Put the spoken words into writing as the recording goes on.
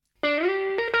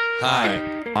Hi,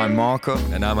 I'm Marco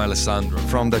and I'm Alessandro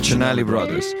from the Cinelli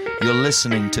Brothers. You're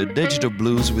listening to Digital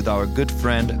Blues with our good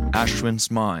friend Ashwin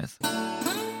Smythe.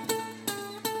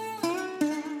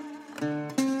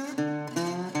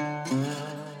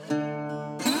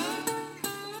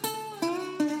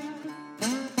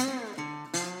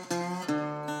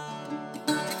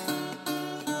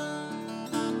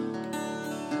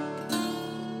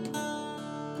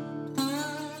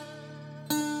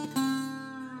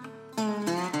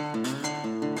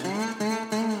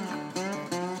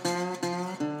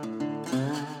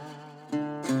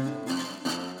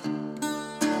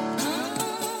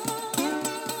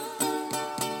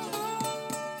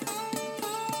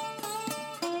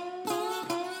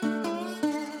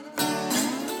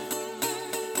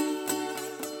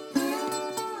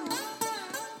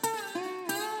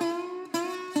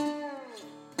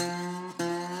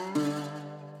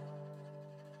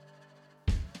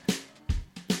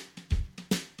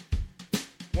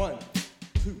 One,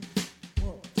 two,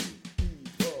 1, 2, 3,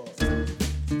 4.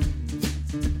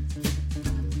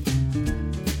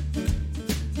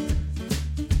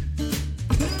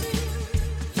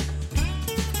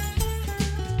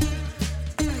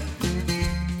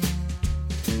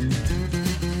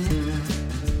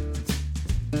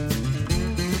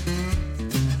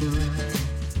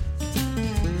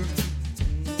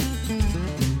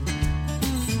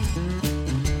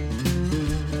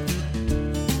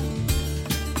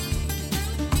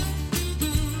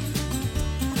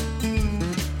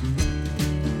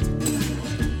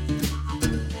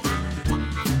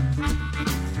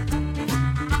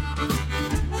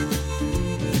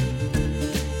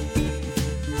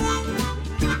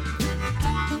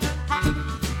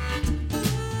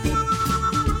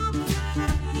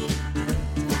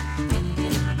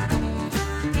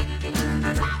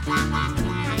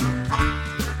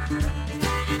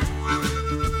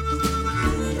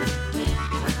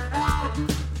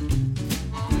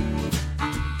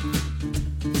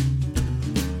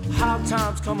 Hard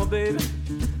times coming, baby,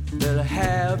 better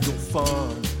have your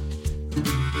fun.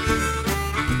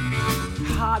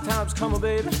 Hard times coming,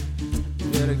 baby,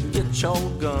 better get your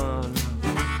gun.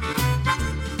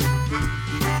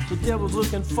 The devil's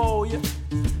looking for you,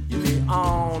 you be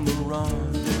on the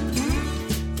run.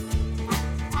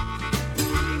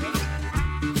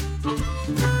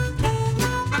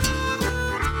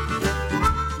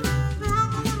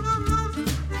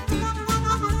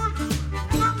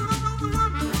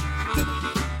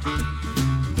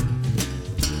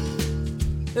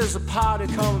 There's a party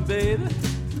coming, baby,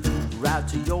 right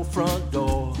to your front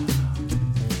door.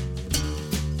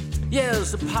 Yeah,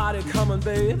 there's a party coming,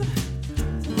 baby,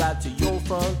 right to your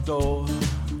front door.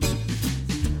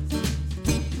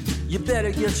 You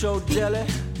better get your jelly,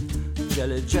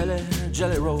 jelly, jelly,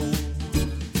 jelly roll.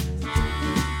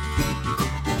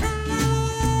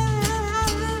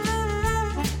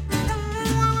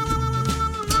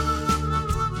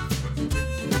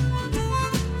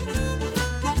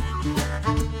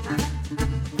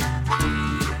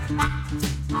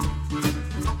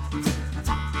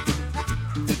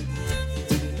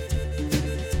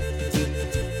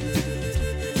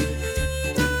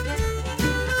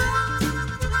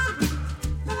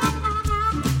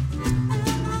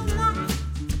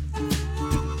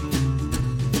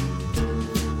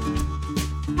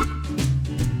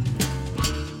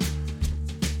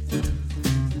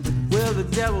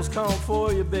 The devil's coming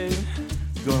for you, baby,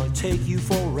 gonna take you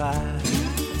for a ride.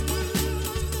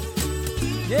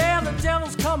 Yeah, the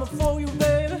devil's coming for you,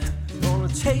 baby, gonna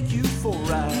take you for a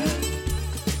ride.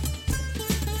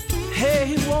 Hey,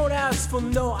 he won't ask for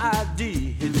no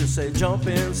ID, he'll just say jump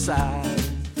inside.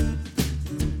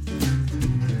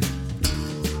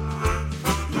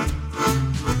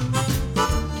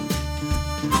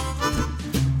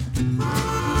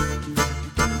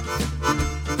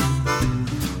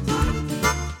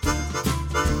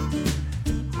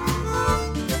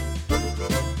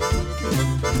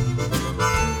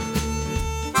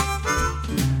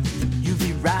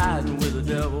 Riding with the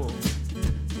devil.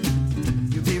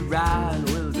 You be riding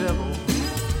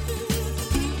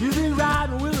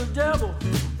with the devil.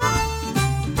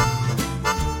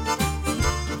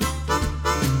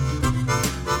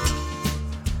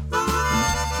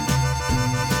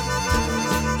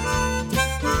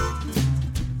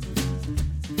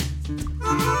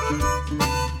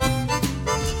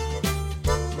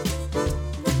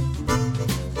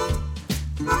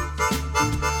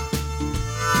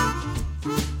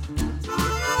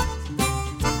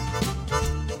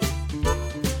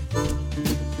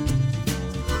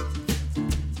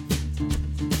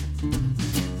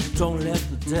 Don't let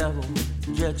the devil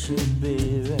get you,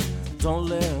 baby. Don't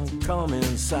let him come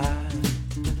inside.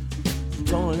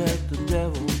 Don't let the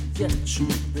devil get you,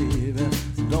 baby.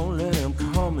 Don't let him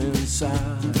come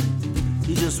inside.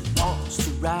 He just wants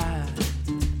to ride.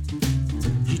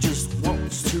 He just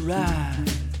wants to ride.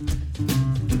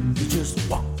 He just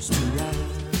wants to ride.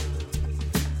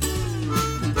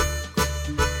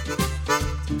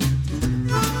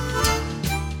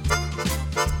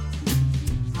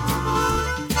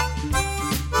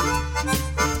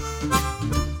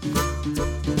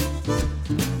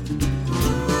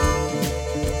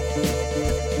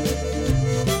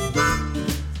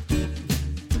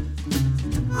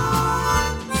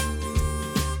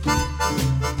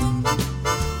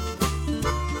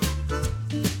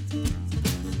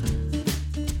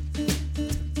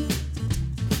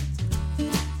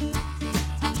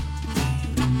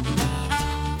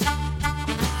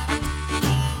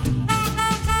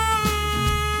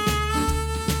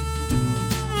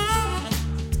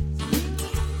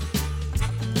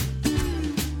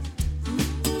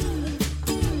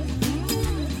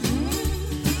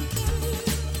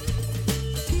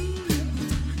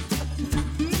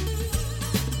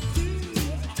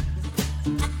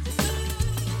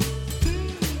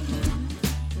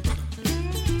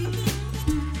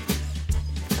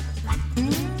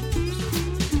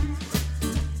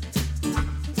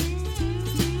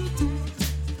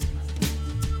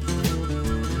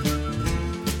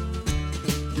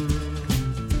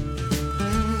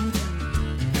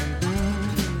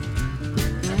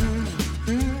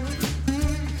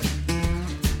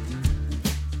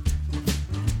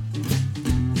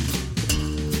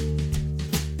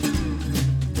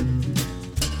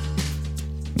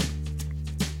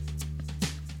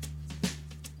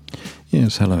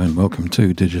 Yes, hello and welcome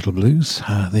to Digital Blues.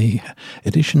 The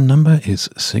edition number is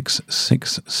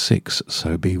 666,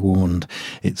 so be warned.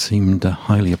 It seemed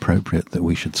highly appropriate that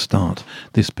we should start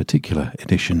this particular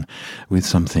edition with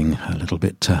something a little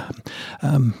bit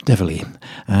devilly.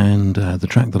 And the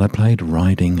track that I played,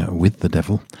 Riding with the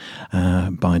Devil,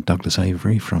 by Douglas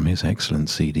Avery from his excellent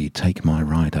CD, Take My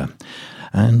Rider.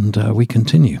 And we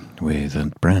continue with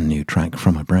a brand new track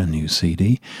from a brand new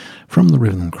CD from the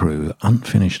Rhythm Crew,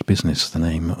 Unfinished Business, the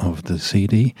name of the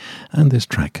CD, and this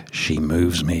track, She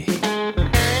Moves Me.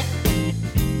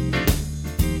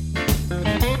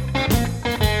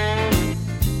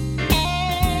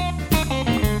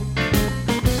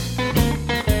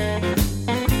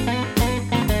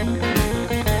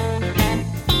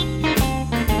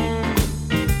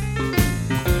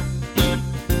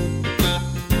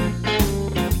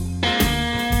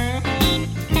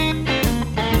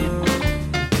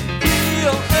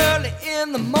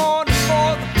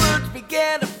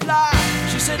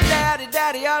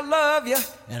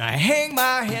 And I hang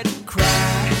my head and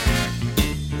cry.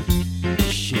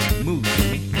 She moves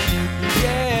me.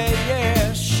 Yeah,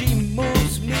 yeah, she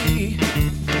moves me.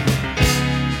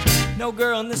 No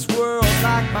girl in this world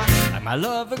like my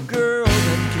love, a girl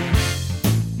that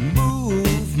can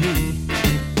move me.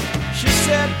 She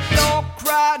said, don't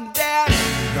cry, Daddy,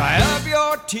 dry up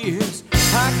your tears.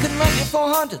 I can love you for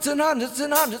hundreds and hundreds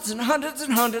and hundreds and hundreds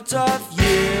and hundreds of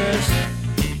years.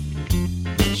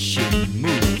 She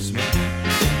moves me.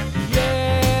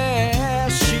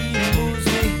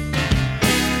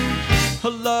 Her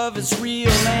love is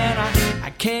real and I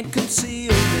can't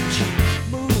conceal that she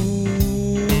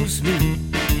moves me.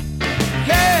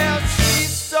 Yeah, she's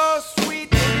so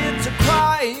sweet that it's a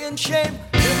crying shame.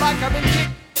 Feel like I've been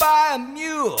kicked by a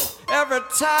mule every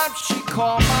time she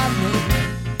calls my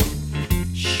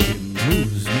name. She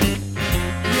moves me.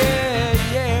 Yeah,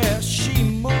 yeah, she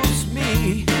moves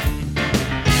me.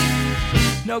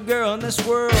 No girl in this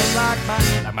world like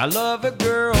my love, a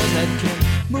girl that can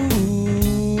move.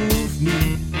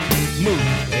 Move,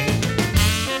 baby.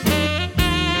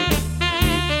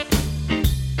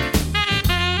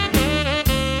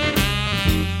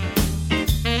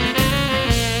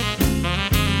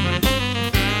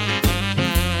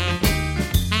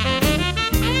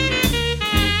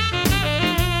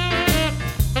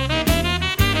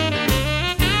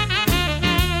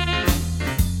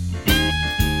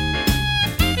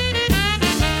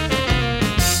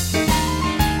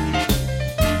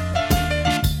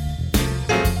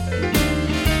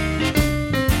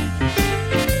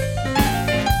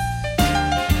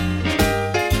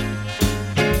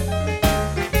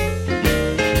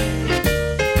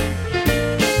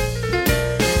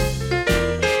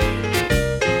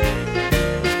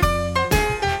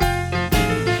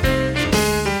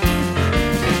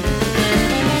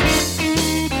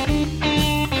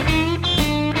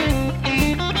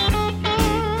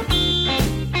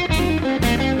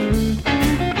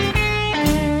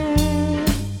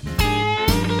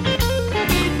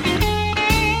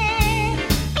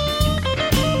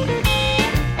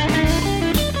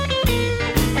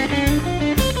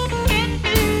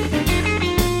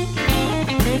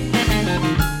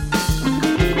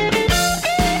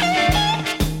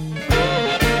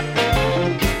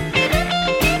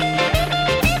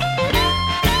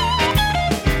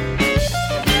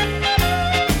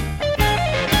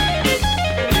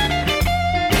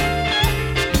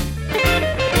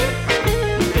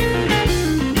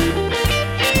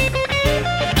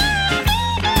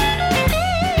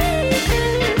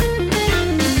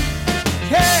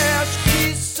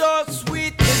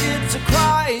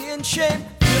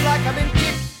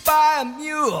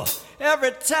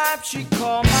 every time she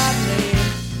call my name,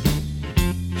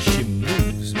 she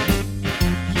moves me.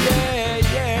 Yeah,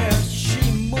 yeah,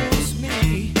 she moves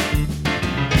me.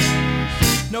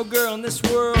 No girl in this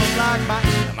world like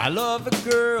my love, a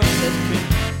girl that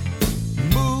can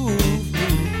move me.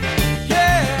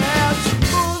 Yeah, she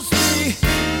moves me.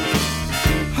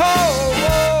 Oh,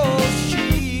 oh,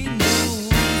 she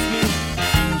moves me.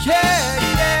 Yeah,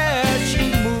 yeah, she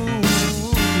moves.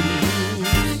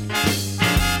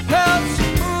 Oh, she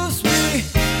moves me.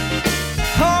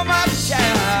 Oh, my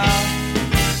child.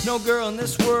 No girl in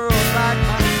this world like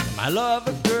my love,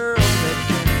 a girl that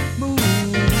can move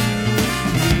me.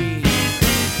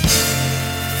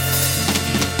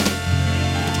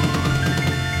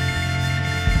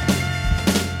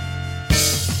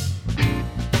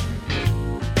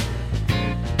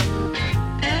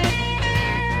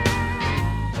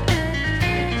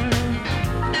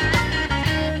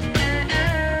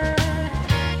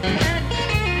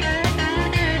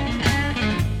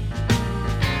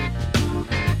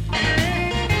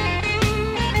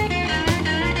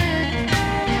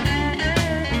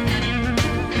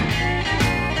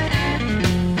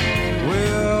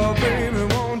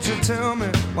 Tell me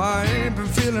why I ain't been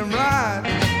feeling right.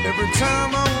 Every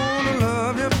time I wanna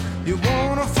love you, you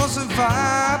wanna fuss and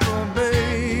fight, but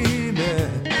baby,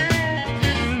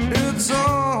 it's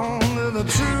only the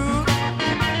truth.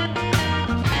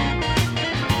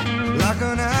 Like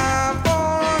an eye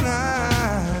for an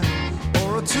eye, or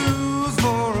a tooth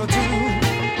for a tooth.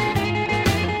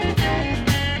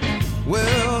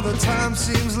 Well, the time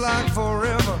seems like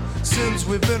forever since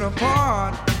we've been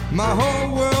apart. My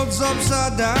whole world's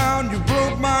upside down. You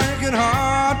broke my aching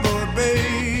heart, but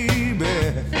baby,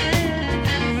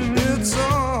 it's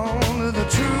only the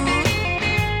truth.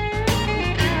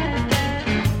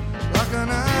 Like an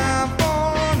eye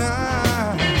for an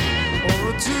eye, or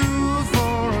a tooth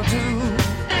for a tooth.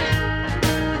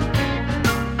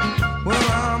 Well,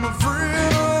 I'm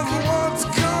afraid of what's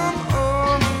come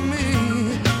over me.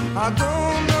 I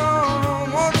don't know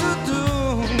what to do.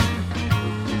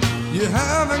 You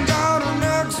haven't got an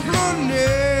explanation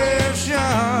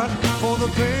for the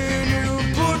pain you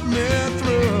put me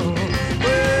through.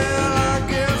 Well, I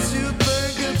guess you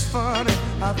think it's funny.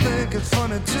 I think it's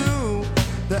funny too.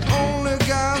 That only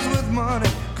guys with money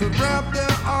could wrap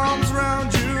their arms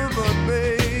around you. But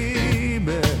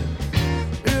baby,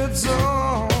 it's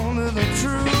only the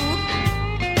truth.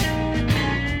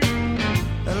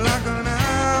 And like an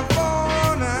eye for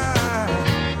an eye,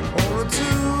 or a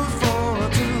tooth for a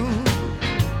tooth.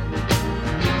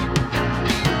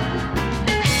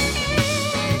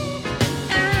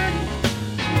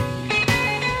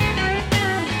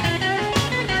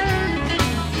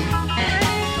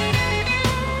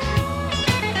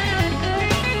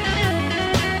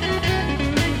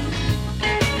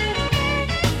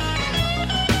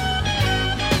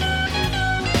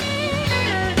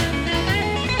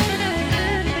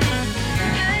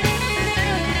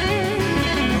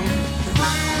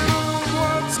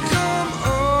 What's come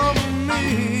over me,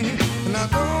 and I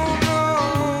don't know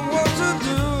what to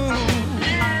do.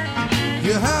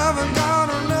 You haven't got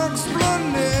an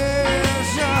explanation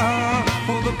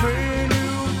for the pain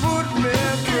you put me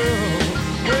through.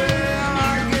 Well,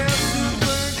 I guess you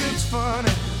think it's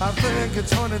funny. I think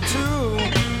it's funny too.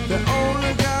 That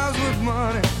only guys with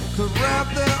money could wrap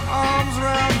their arms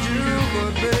around you.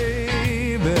 But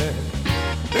baby,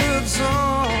 it's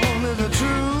only the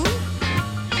truth.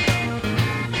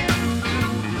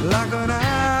 Like an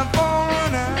eye for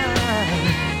an eye,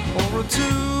 or a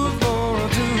tooth for a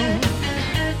tooth.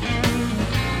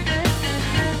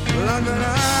 Like an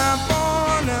eye for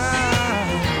an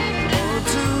eye, or a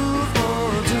tooth for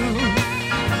a tooth.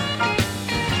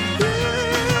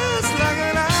 Yes, like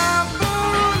an eye for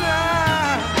an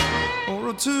eye, or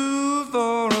a tooth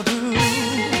for a tooth.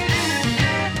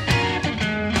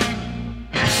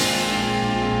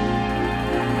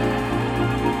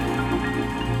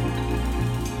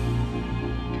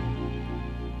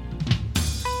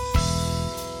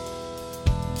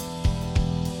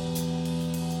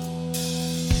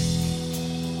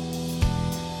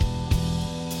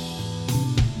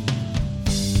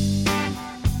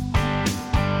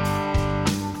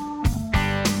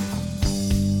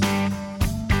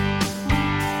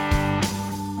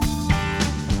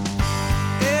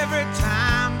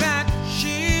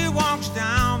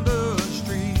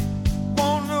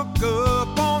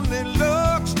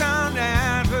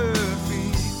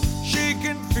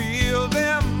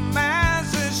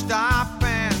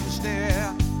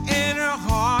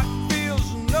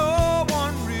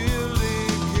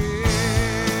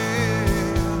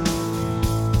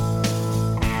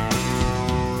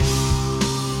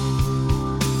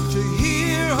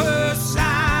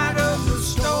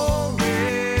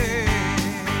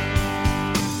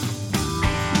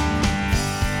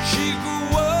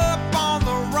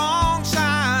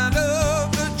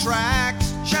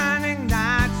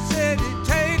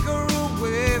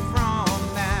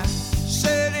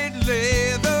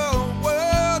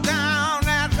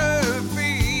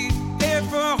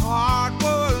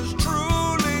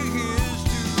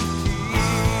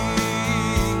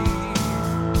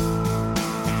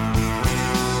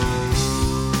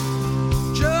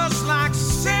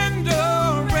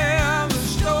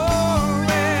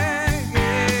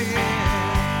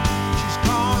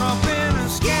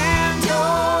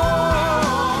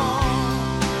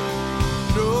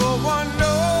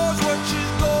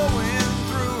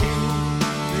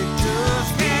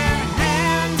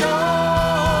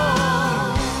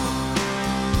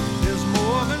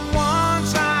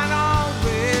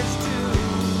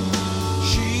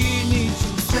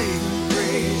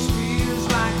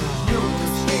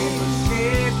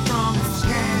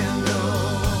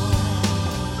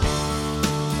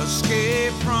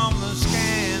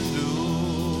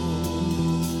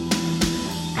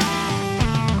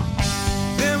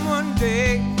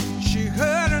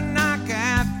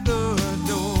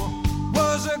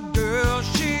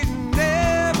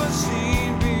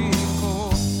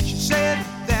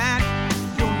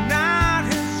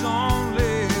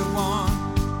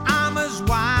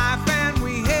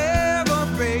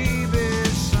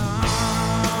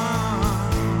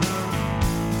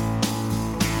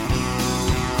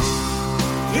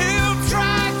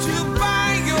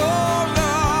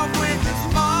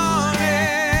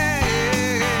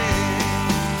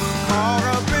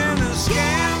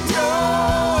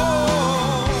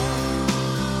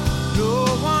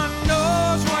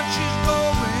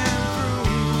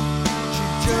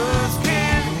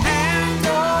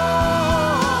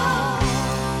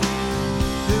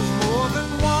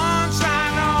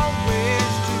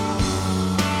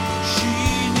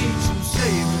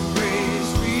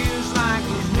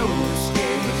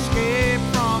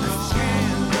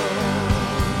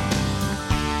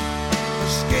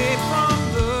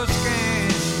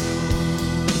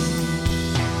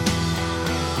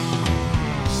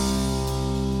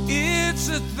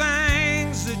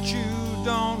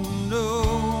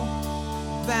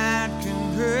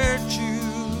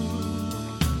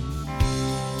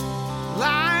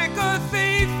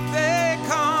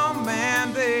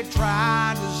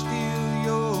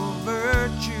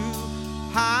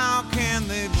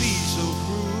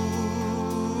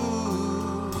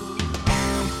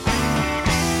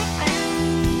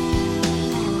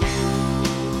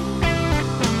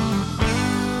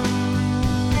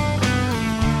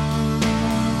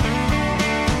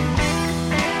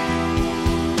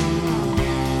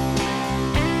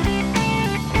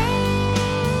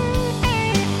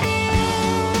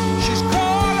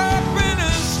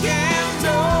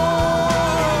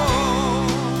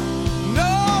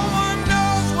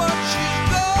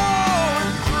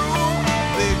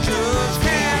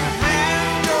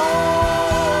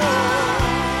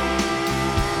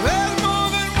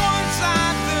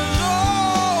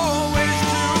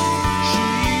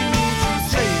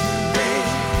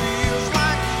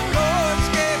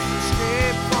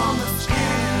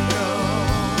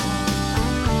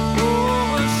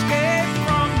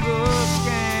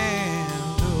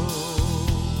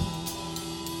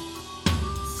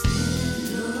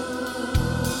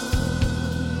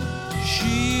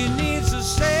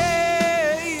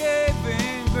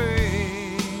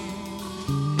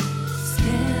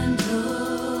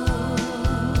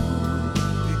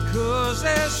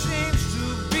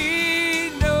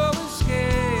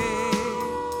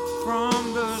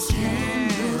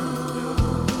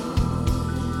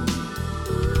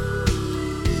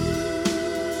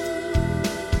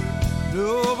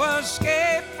 No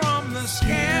escape from the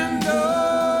scandal.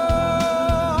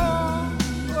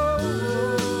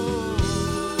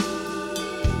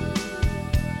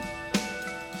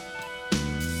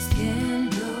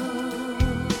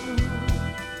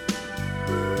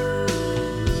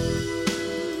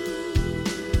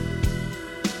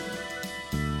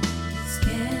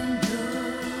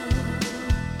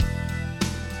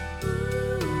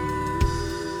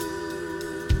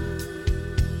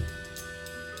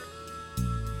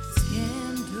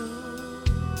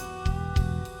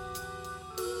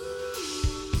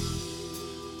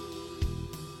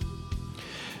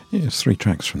 Yes, 3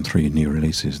 tracks from 3 new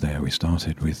releases there. We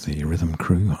started with the Rhythm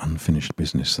Crew, Unfinished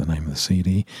Business, the name of the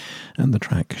CD, and the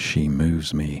track She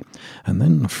Moves Me. And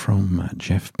then from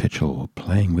Jeff Pitchell,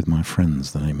 Playing With My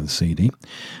Friends, the name of the CD,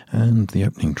 and the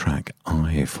opening track,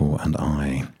 Eye for an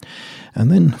Eye. And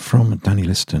then from Danny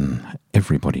Liston,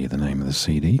 Everybody, the name of the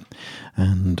CD,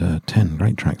 and 10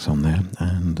 great tracks on there,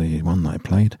 and the one that I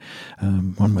played,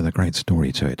 one with a great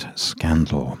story to it,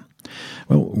 Scandal.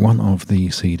 Well, one of the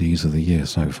CDs of the year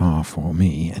so far for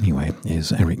me, anyway,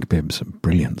 is Eric Bibb's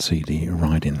brilliant CD,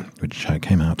 Ridin', which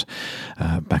came out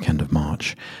back end of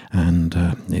March, and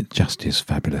it just is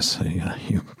fabulous.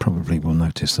 You probably will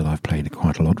notice that I've played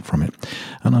quite a lot from it,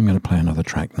 and I'm going to play another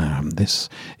track now. This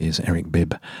is Eric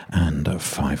Bibb and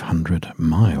 500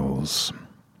 Miles.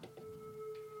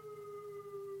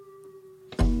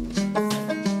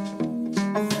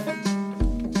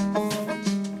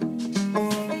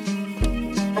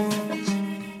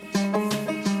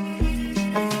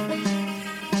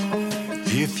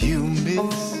 If you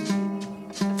miss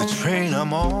the train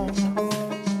I'm on,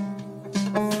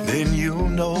 then you'll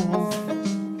know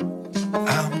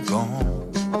I'm gone.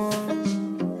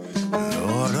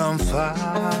 Lord, I'm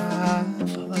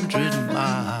 500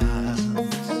 miles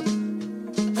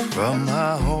from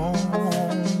my home.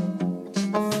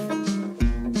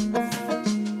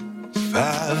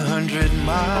 500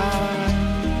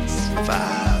 miles,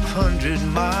 500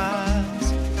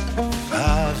 miles,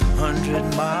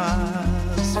 500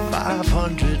 miles,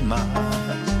 500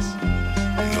 miles.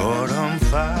 Lord, I'm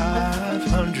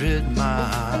 500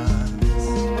 miles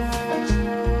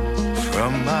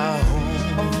from my home.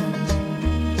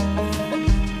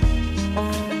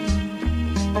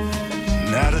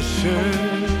 Not a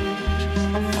shirt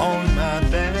on my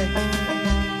back,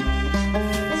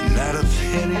 not a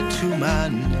penny to my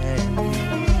name.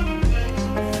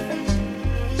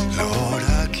 Lord,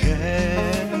 I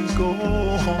can't go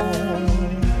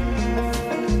home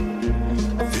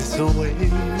this away.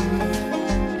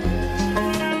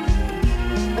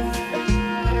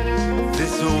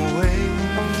 This away,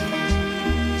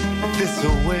 this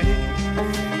away,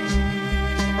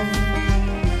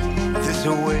 this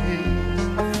away,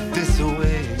 this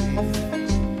away.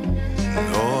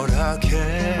 Lord, I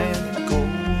can't go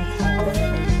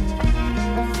home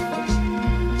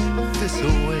this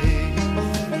away.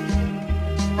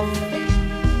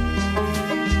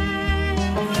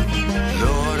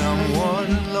 Lord, I'm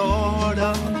one, Lord,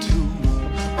 I'm two,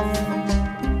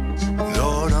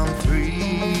 Lord, I'm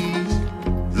three,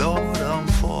 Lord, I'm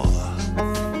four,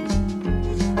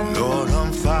 Lord,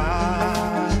 I'm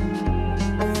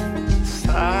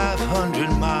 500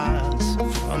 miles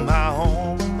from my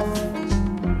home,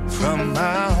 from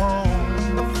my home.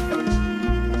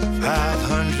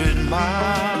 500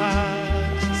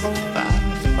 miles,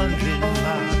 500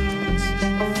 miles.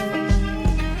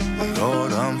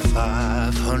 Lord, I'm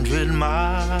 500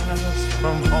 miles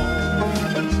from home.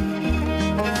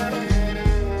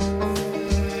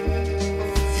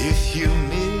 If you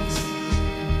miss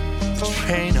the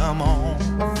train I'm on,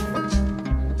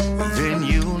 then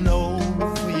you'll know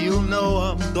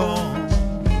I'm gone.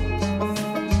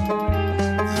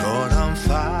 Lord, I'm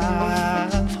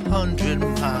 500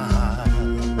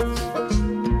 miles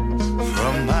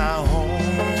from my home.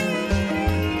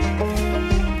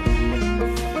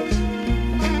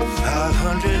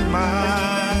 500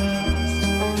 miles,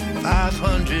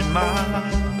 500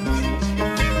 miles.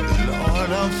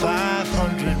 Lord, I'm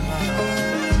 500 miles.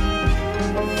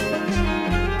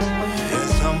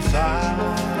 Yes, I'm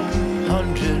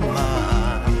 500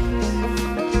 miles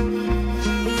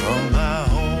from my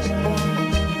home.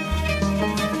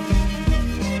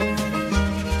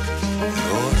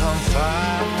 Lord, I'm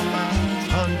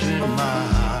 500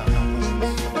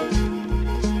 miles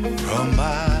from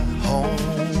my home.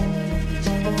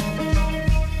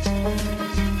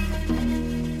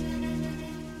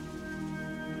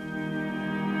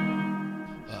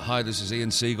 Hi, this is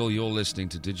Ian Siegel. You're listening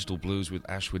to Digital Blues with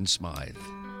Ashwin Smythe.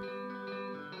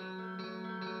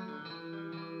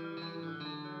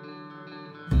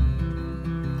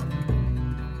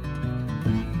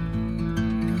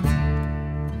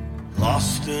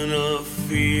 lost in a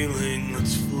feeling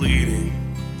that's fleeting,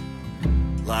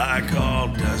 like all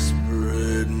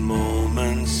desperate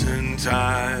moments in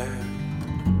time.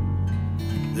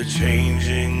 They're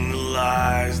changing the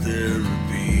lies they're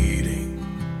repeating.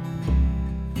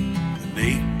 The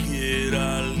naked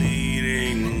are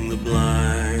leading the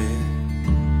blind.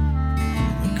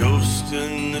 The ghosts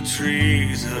in the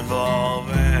trees have all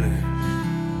vanished.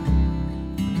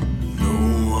 No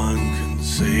one can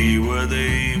say where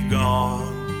they've gone.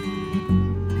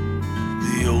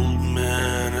 The old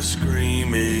men are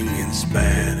screaming in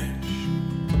Spanish,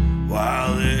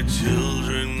 while their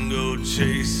children go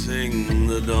chasing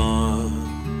the dawn.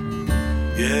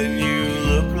 Yet you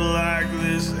look like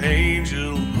this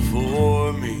angel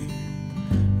before me,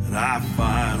 and I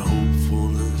find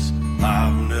hopefulness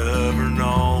I've never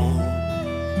known.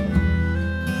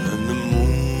 And the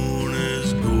moon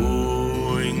is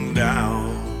going down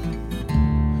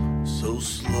so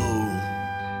slow.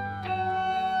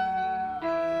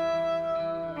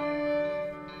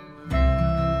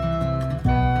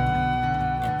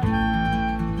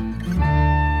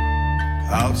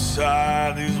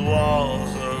 Outside these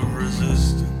walls of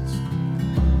resistance,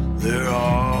 they're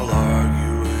all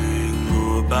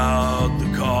arguing about the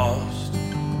cost.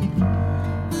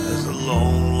 As a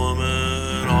lone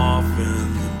woman off in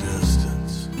the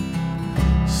distance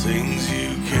sings, you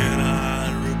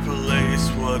cannot replace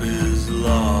what is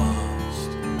lost.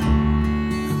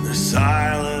 And the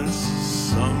silence is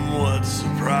somewhat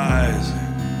surprising.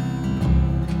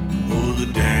 Oh,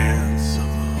 the dance of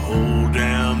the whole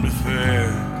damned affair.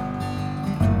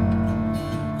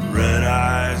 Red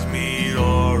eyes meet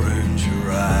orange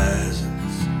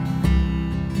horizons,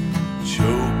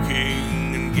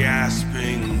 choking and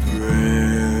gasping for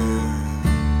air.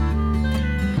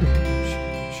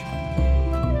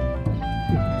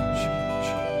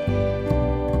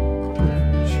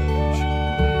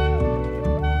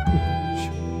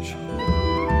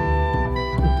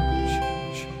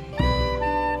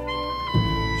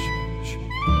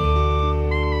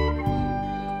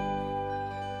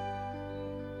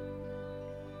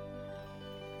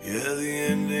 Yeah, the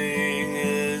ending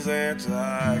is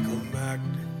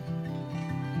anticlimactic.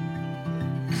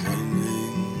 Its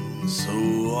endings so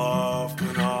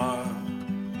often are.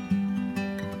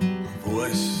 A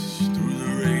voice through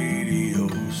the radio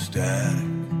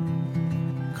static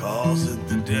calls it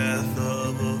the death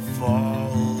of a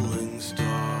falling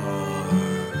star.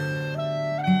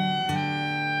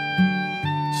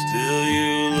 Still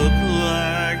you look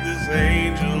like this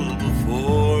angel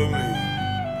before me,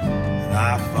 and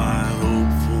I find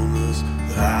hopefulness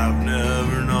that I've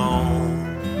never known.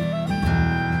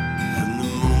 And the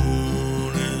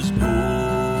moon is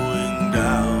going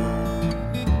down.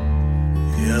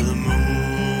 Yeah, the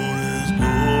moon is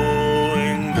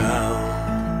going down.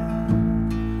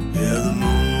 Yeah, the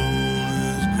moon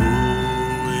is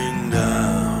going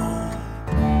down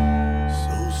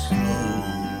so slow.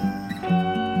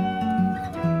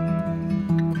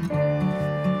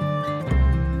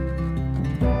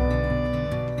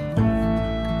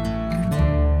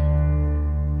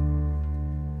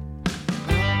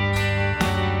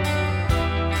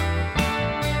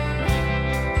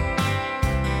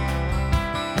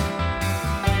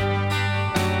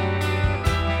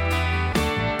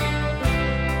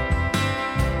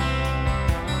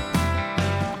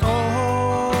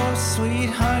 Oh, sweet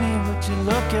honey, would you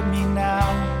look at me now?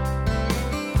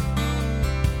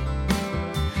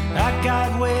 I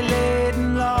got waylaid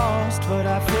and lost, but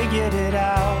I figured it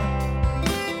out.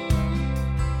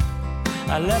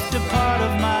 I left a part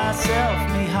of myself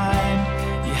behind.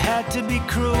 You had to be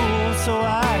cruel so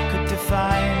I could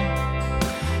define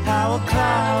how a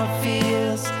cloud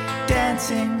feels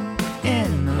dancing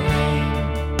in the rain.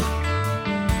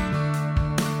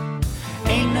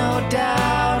 Ain't no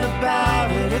doubt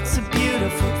about it, it's a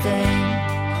beautiful thing.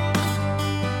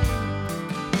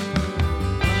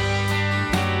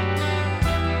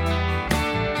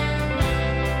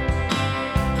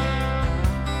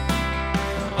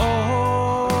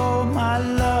 Oh, my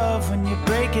love, when you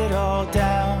break it all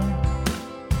down,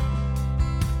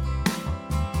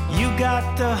 you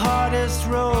got the hardest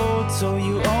road, so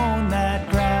you own that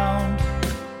ground.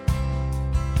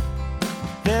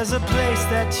 There's a place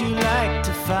that you like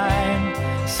to find,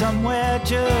 somewhere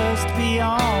just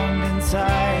beyond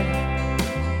inside.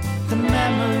 The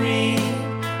memory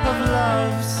of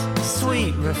love's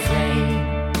sweet refrain.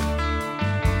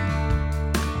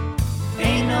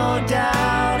 Ain't no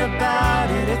doubt about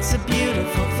it, it's a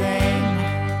beautiful thing.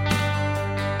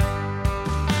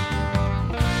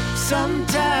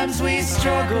 Sometimes we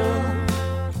struggle,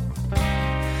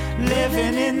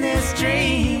 living in this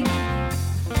dream.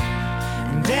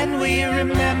 then we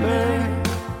remember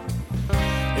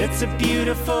it's a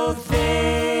beautiful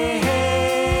thing.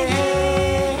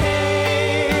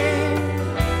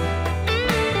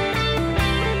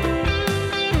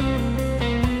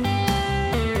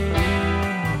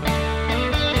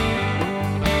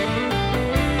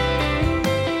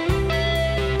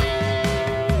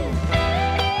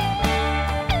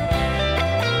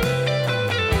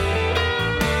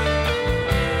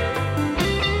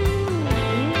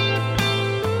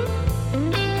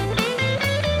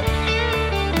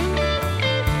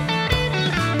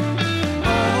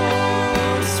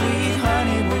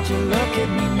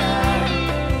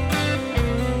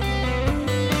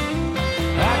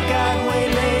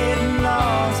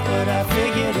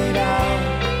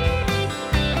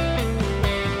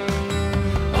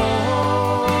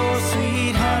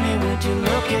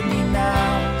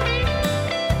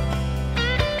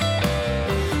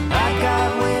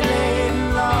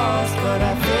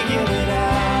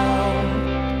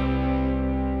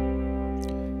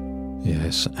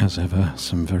 As ever,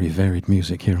 some very varied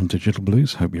music here on Digital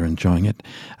Blues. Hope you're enjoying it.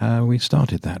 We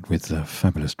started that with the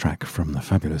fabulous track from the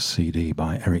fabulous CD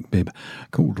by Eric Bibb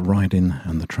called Ridin',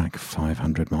 and the track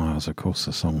 500 Miles. Of course,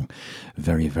 the song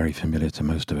very, very familiar to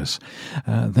most of us.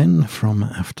 Then from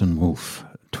Afton Wolf,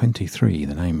 23,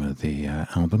 the name of the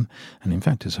album, and in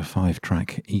fact it's a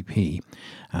 5-track EP,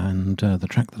 and the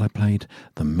track that I played,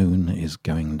 The Moon Is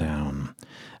Going Down.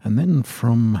 And then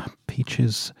from Peach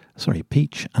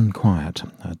and Quiet,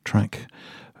 a track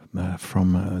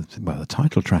from the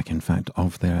title track, in fact,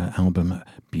 of their album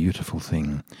Beautiful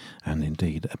Thing, and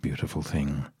indeed a beautiful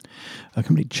thing. A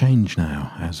complete change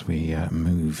now as we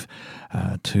move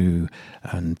to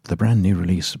the brand new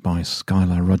release by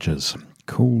Skylar Rogers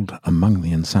called Among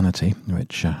the Insanity,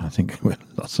 which I think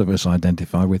lots of us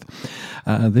identify with.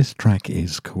 This track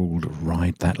is called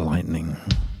Ride That Lightning.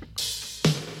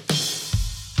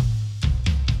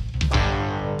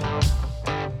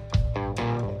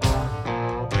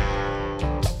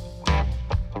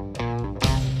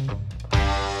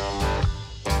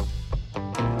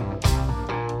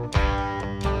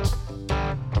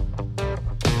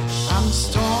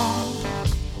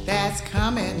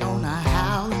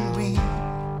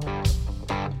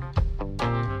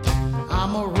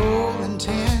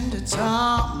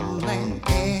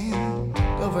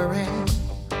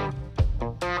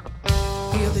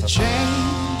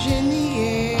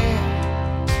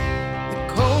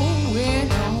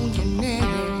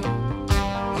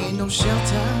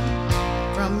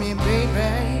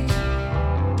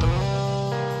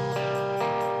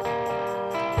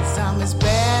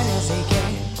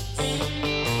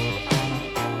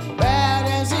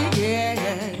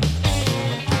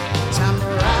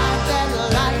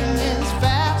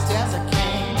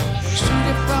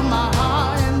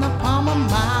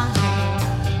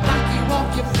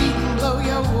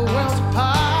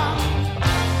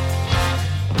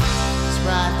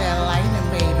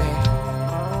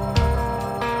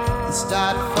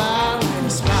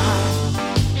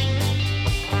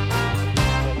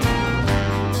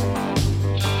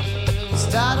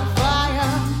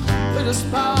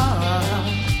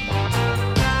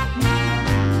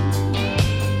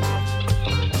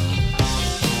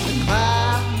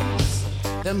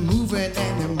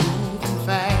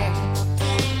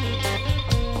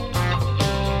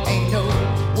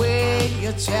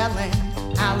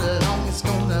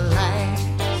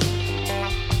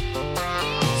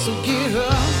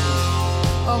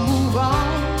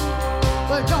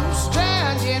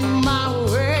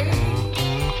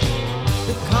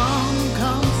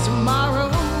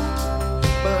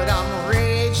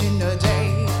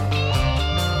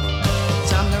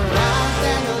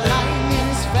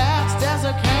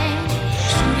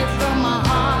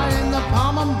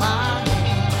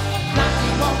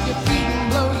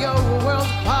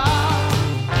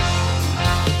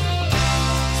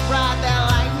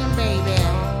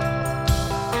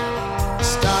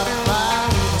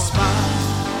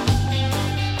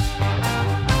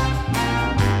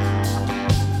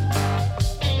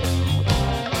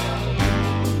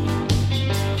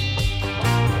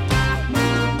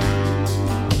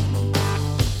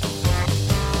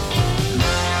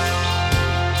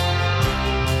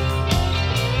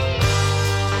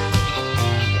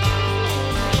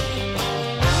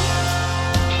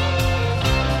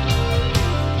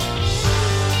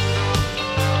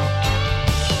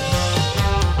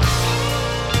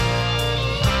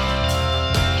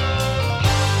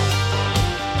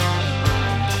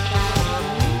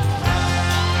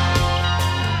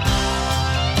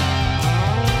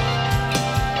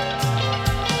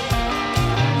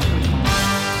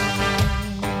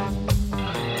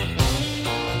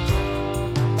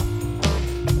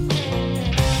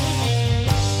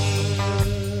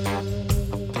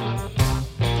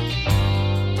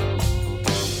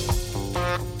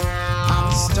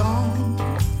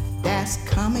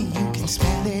 coming, you can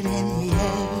smell it in the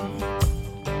air.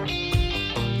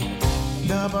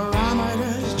 The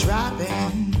barometer's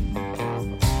dropping,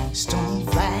 storm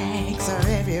flags are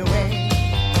everywhere.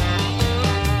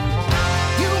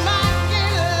 You might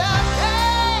get lucky,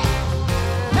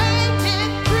 make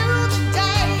it through the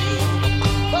day,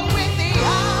 but with the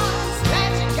odds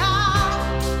that you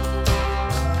got,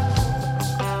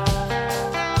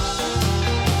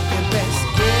 you best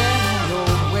get on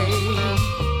your way.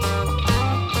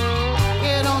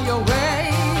 Get on your way.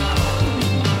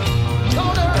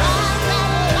 Gonna ride that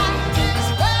life as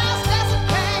fast as I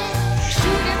can.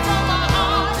 Shoot it from my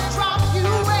heart and drop you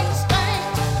in Spain.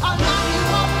 I'll knock you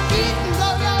off your feet and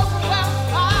blow your well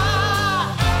high.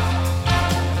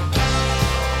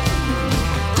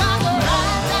 Time to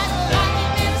ride that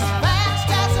life as fast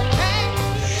as I can.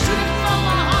 Shoot it from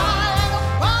my heart and the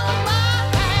palm of my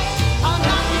hand. I'll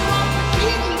knock you off your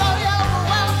feet and blow your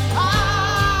well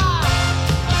high.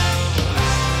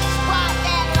 Spark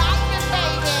that lightning,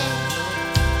 baby.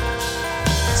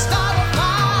 Start a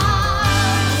fire.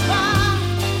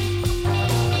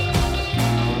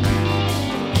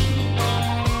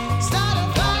 Start a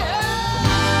fire.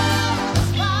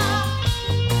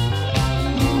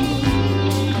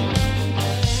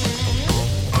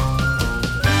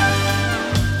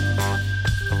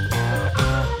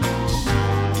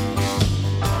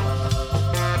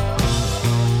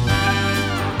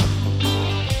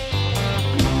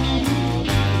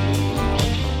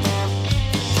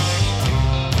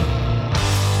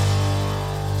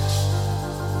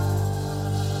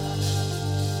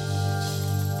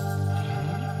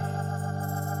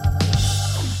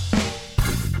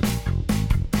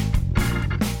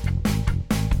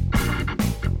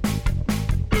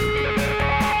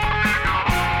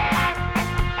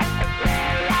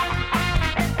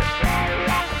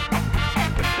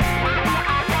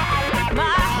 My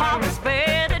heart was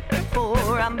better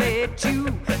before I met you.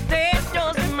 That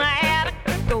doesn't matter,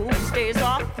 those days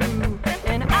are through.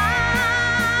 And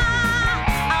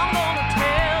I'm gonna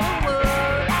tell the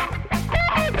world.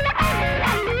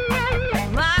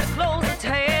 My clothes are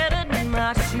tattered and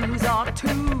my shoes are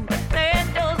too. That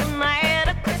doesn't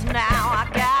matter, 'cause now I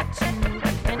got you.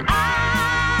 And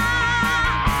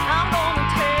I'm gonna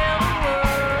tell the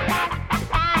world.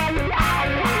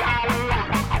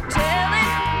 Tell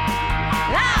it.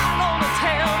 I'm gonna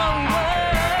tell the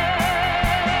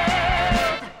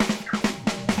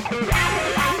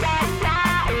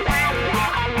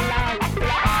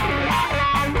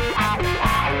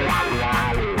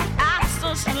I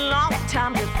searched a long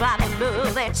time to find a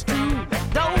love that's true.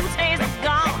 Those days are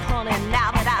gone, honey,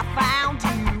 now that I found you.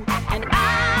 And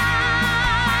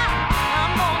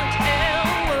I'm gonna tell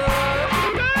the world.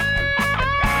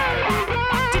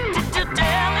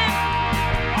 Tell it.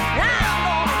 I'm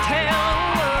gonna tell the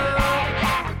world.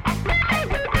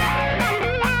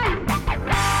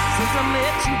 Since I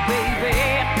met you, baby, I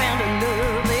found a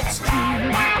love that's true.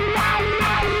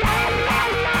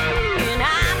 And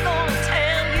I'm gonna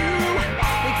tell you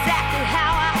exactly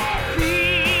how I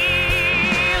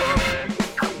feel.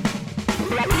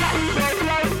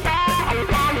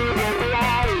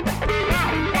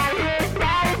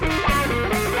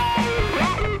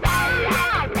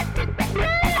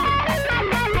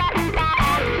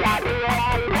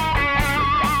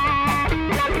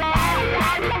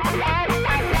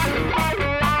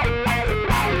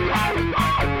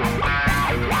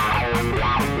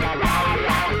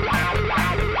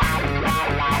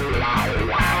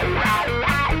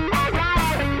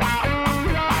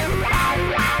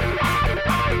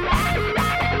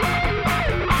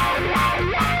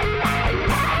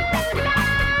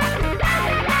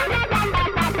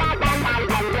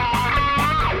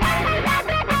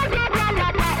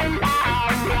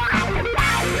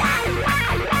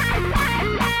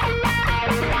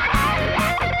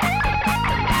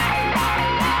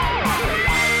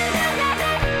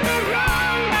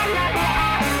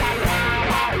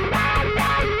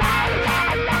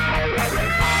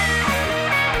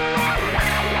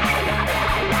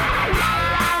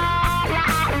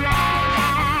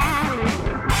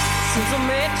 Since I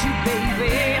met you,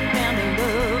 baby, I found a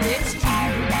love that's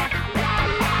true.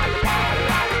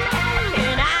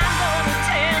 And I'm gonna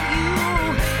tell you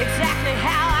exactly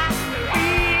how I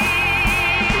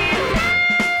feel.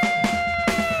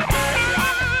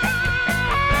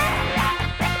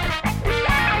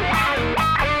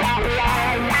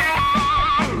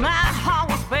 My heart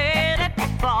was better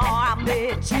before I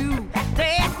met you.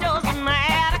 That doesn't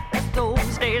matter, 'cause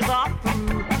those days are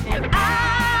through. And I'm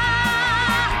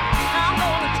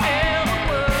gonna tell the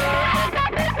world.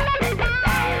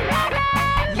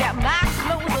 Yeah, my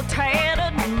clothes are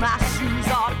tattered and my shoes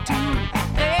are too.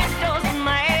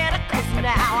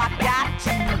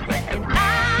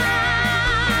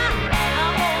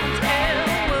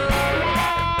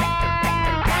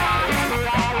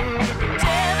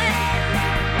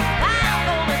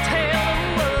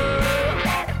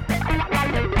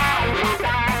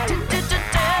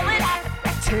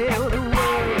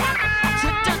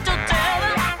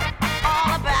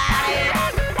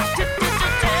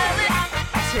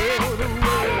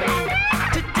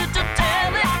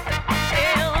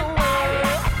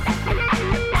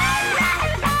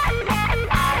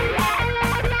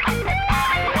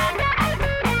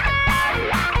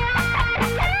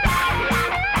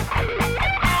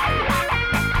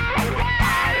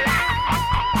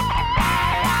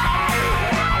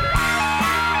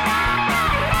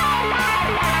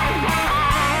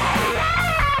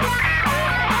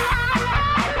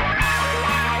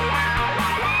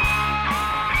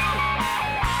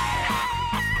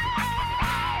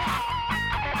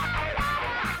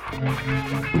 I've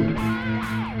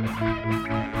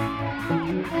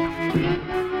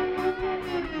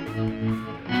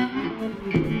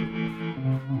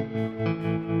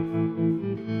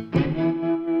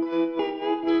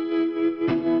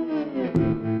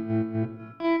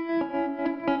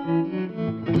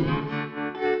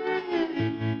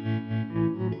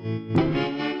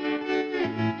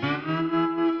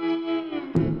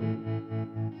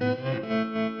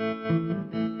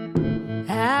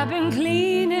been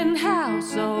cleaning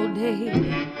house all day,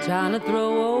 trying to throw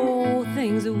old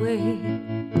things away,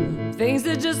 things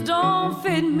that just don't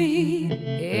fit me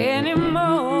anymore.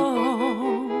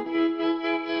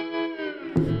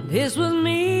 This was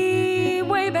me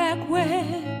way back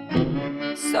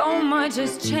when, so much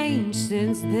has changed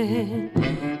since then.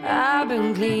 I've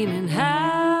been cleaning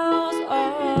house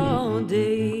all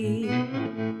day,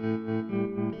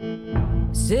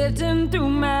 sifting through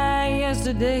my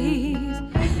yesterdays,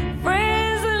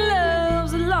 friends and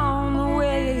loves along the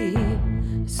way,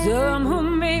 some who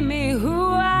made me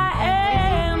who I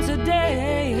am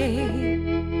today.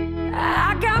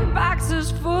 I got boxes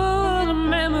full of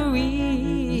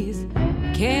memories,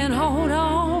 can't hold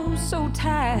on so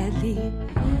tightly.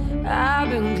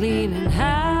 I've been cleaning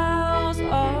house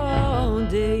all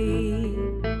day.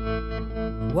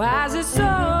 Why is it so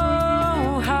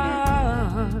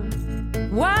hard?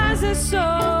 Why is it so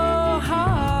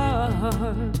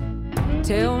hard?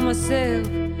 Tell myself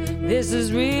this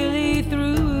is really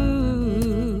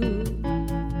through.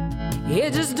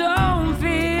 It just don't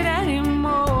fit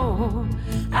anymore.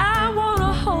 I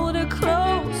wanna hold it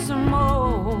closer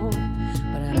more,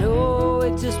 but I know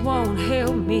it just won't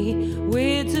help me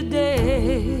with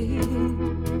today.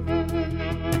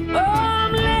 Oh,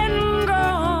 I'm letting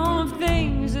go of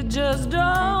things that just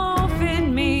don't fit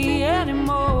me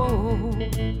anymore,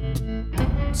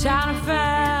 trying to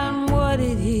find what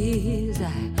it is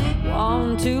I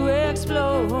want to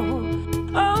explore.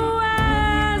 Oh,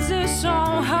 why is it so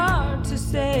hard to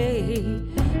say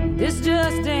this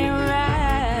just ain't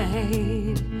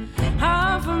right?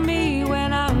 Hard for me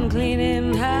when I'm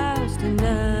cleaning house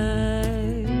tonight.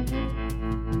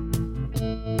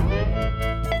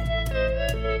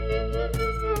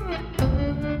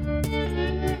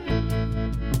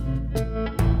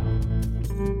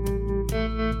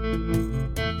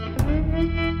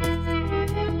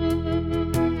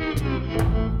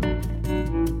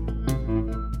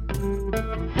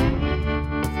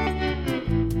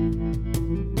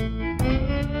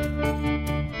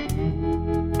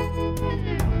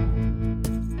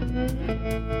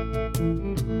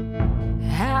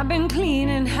 I've been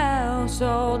cleaning house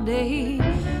all day,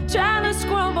 trying to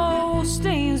scrub old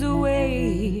stains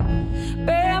away.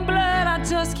 Bad blood I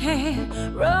just can't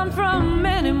run from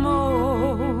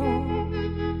anymore.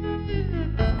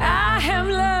 I have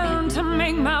learned to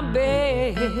make my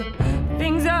bed,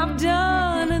 things I've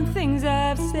done and things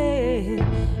I've said.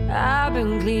 I've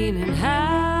been cleaning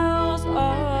house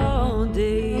all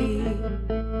day.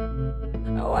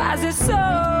 Why is it so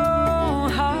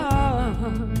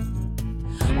hard?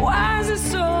 Why is it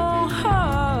so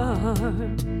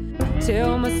hard?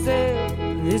 Tell myself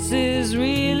this is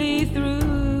really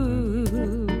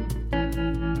through.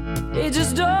 It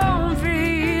just don't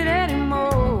fit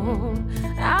anymore.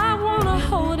 I wanna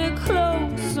hold it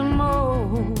closer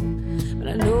more, but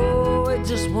I know it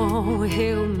just won't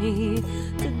help me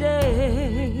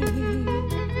today.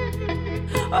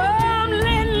 Oh, I'm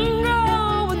letting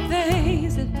go of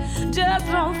things that just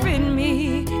don't fit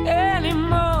me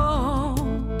anymore,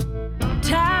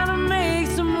 trying to make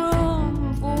some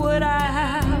room for what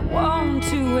I want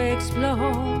to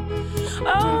explore.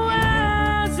 Oh,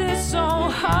 why is it so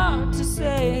hard to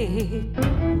say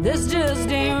this just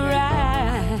ain't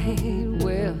right?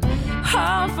 Well,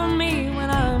 hard for me when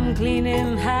I'm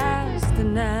cleaning house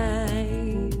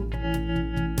tonight.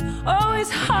 Oh,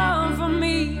 it's hard for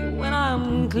me when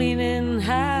I'm cleaning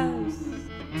house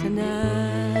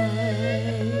tonight.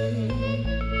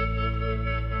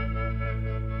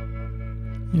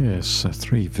 Yes,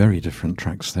 three very different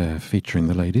tracks there featuring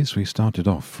the ladies. We started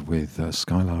off with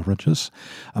Skylar Rogers,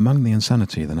 Among the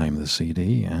Insanity, the name of the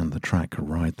CD, and the track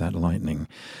Ride That Lightning.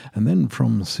 And then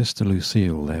from Sister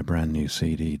Lucille, their brand new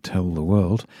CD, Tell the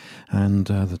World, and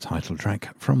the title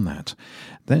track from that.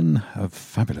 Then a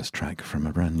fabulous track from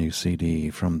a brand new CD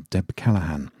from Deb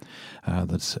Callahan.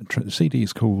 The CD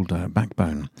is called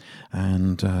Backbone,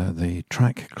 and the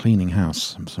track Cleaning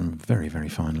House. Some very, very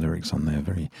fine lyrics on there,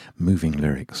 very moving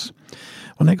lyrics.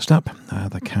 Well, next up,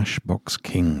 the Cashbox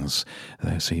Kings.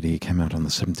 Their CD came out on the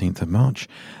 17th of March,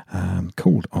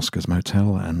 called Oscar's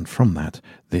Motel, and from that,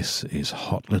 this is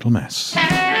Hot Little Mess.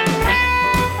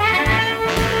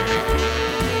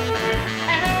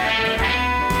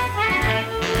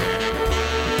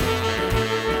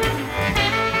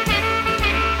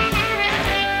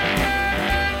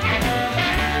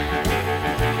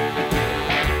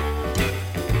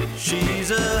 She's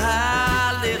a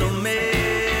high little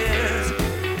miss.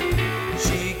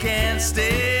 She can't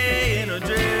stay in her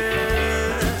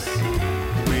dress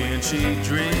when she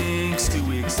drinks to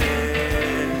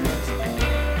excess.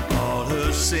 All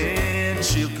her sins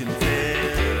she'll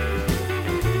confess.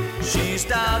 She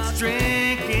starts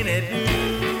drinking at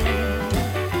noon.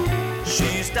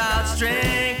 She starts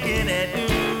drinking at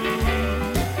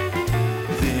noon.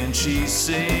 Then she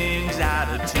sings out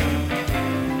of tune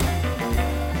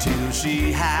till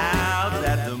she howls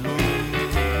at the moon.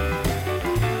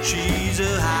 She's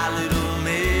a high little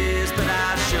miss, but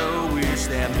I sure wish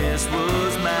that miss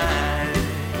was mine.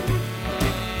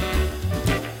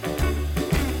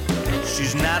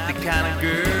 She's not the kind of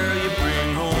girl you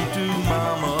bring home to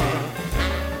mama,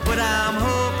 but I'm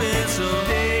hoping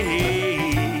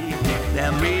someday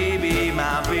that maybe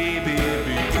my baby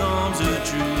becomes a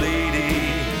true lady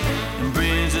and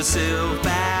brings herself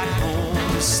back home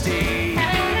to stay.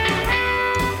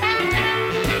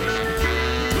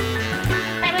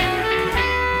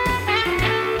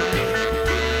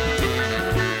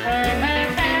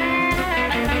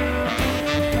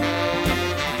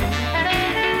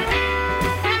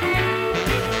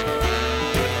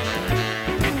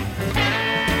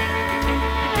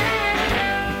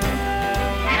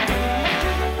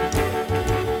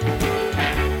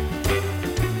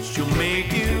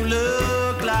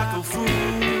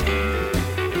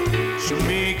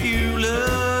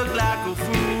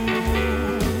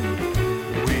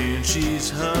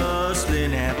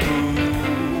 Hustling at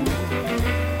pool,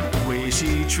 the way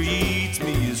she treats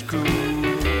me is cool.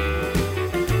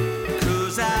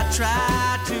 'Cause I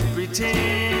try to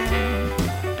pretend,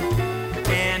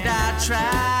 and I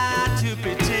try to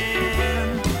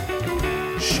pretend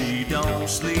she don't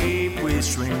sleep with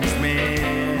strange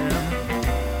men.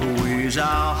 Her ways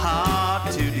are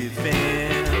hard to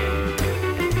defend.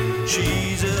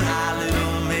 She's a high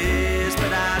little miss,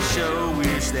 but I sure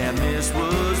wish that miss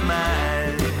was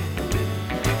mine.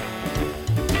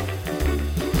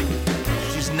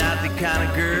 She's not the kind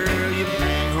of girl you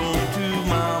bring home to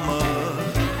mama,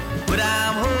 but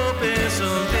I'm hoping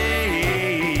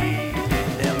someday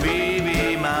that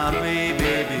maybe my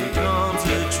baby becomes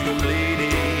a true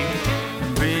lady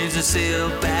and brings herself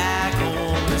back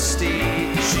home to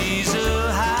stay. She's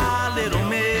a high little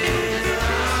miss.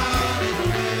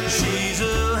 She's a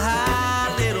high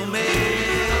little miss.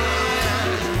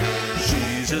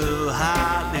 She's a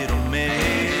high little miss.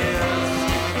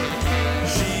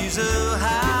 She's a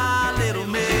high little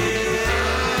miss.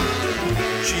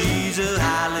 She's a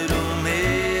high little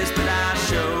miss, but I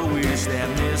sure wish that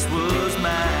miss was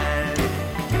mine.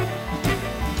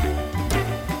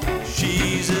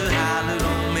 She's a high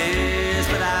little miss,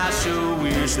 but I sure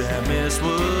wish that miss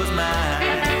was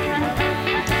mine.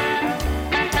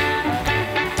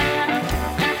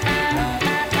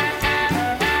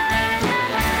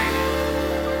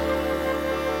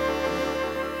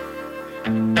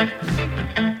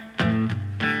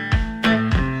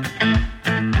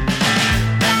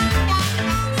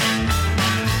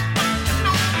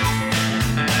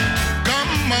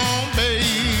 Come on,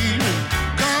 baby,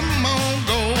 come on,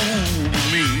 go with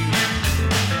me.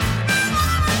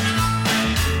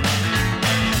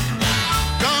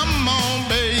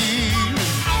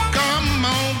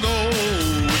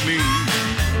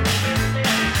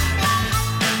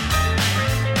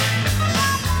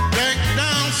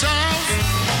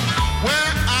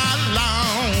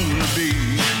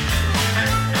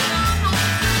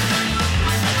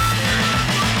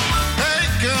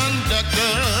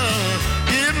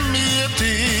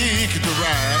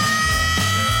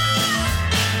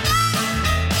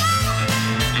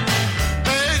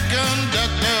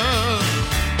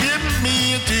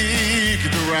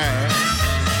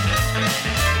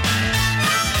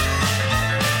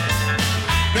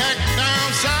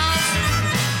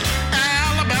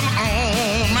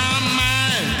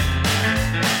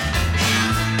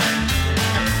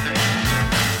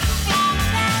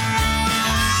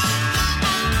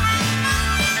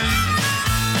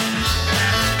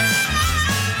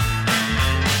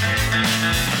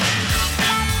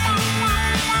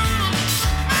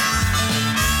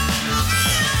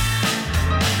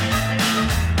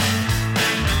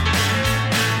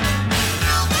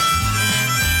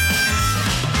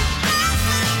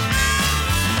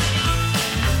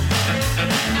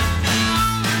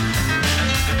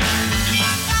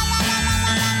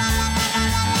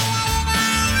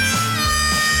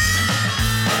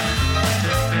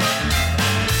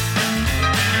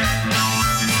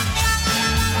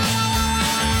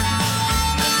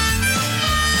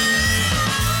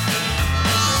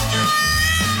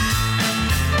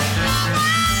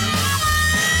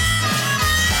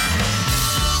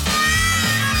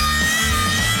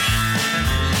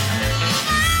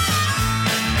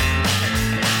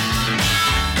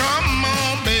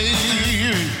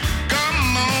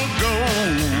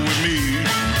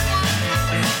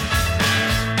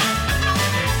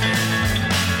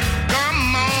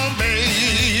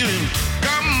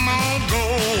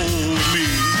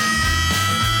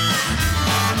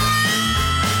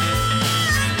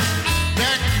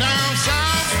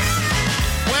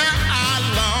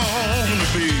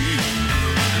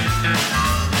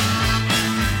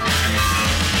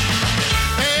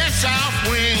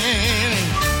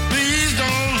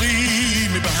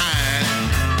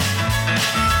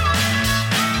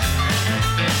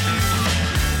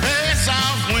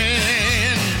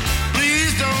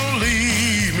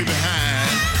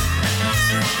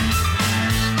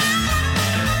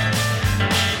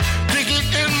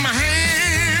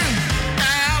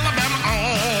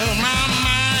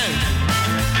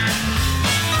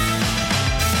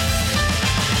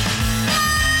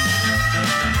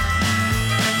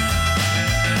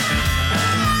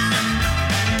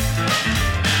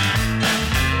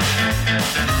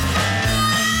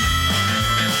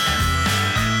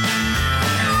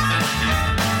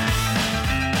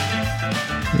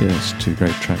 Yes, two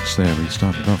great tracks there. We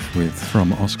started off with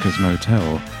From Oscar's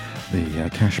Motel, the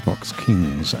Cashbox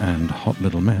Kings and Hot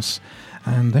Little Mess,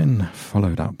 and then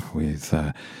followed up with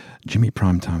Jimmy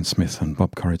Primetime Smith and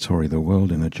Bob Corritore, The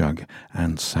World in a Jug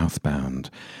and Southbound.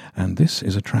 And this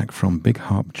is a track from Big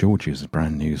Harp George's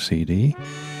brand new CD.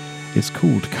 It's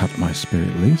called Cut My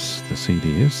Spirit Loose, the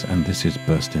CD is, and this is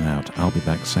Bursting Out. I'll be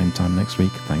back same time next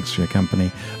week. Thanks for your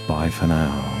company. Bye for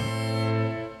now.